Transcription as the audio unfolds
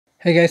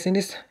Hey guys, in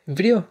this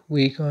video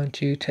we're going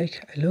to take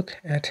a look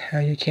at how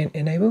you can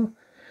enable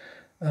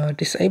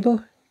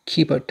disable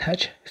keyboard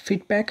touch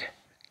feedback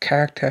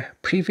character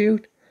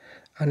preview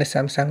on the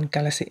Samsung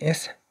Galaxy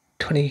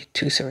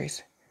S22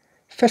 series.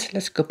 First,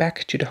 let's go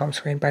back to the home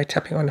screen by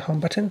tapping on the home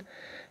button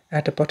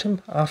at the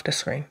bottom of the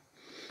screen.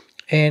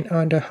 And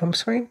on the home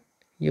screen,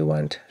 you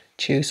want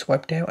to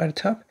swipe down at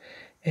the top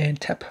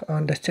and tap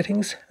on the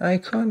settings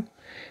icon.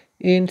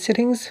 In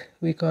settings,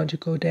 we're going to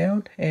go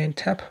down and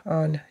tap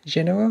on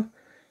general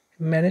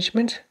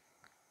management.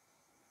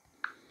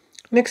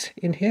 Next,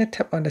 in here,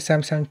 tap on the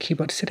Samsung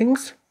keyboard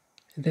settings.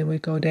 Then we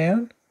go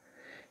down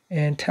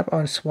and tap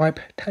on swipe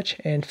touch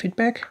and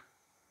feedback.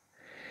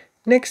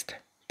 Next,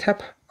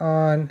 tap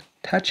on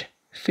touch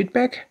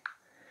feedback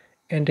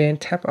and then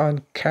tap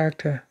on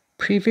character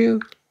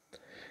preview.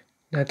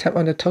 Now tap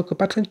on the toggle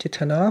button to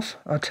turn off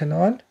or turn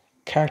on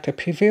character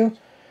preview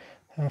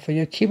for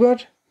your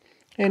keyboard.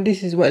 And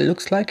this is what it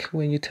looks like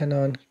when you turn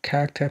on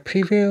character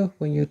preview.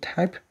 When you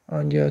type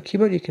on your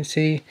keyboard, you can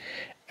see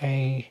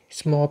a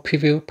small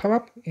preview pop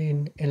up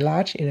in a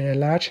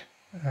large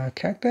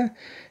character.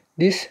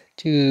 This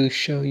to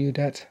show you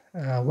that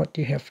what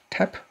you have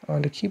tapped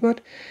on the keyboard.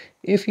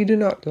 If you do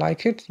not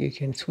like it, you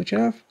can switch it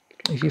off.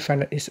 If you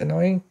find that it's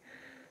annoying,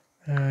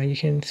 you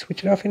can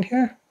switch it off in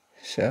here.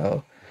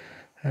 So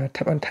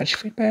tap on touch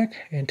feedback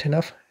and turn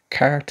off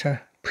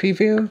character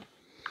preview.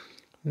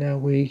 Now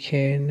we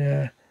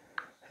can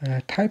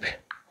type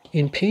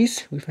in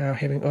peace without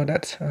having all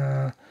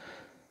that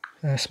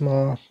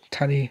small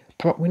tiny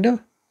pop-up window.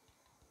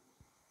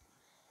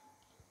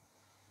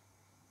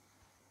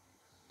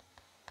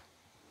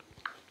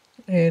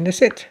 And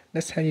that's it.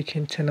 That's how you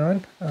can turn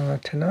on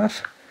or turn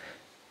off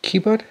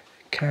keyboard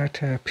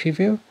character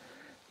preview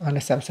on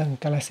the Samsung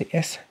Galaxy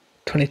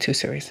S22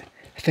 series.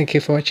 Thank you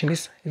for watching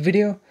this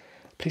video.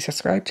 Please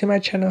subscribe to my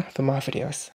channel for more videos.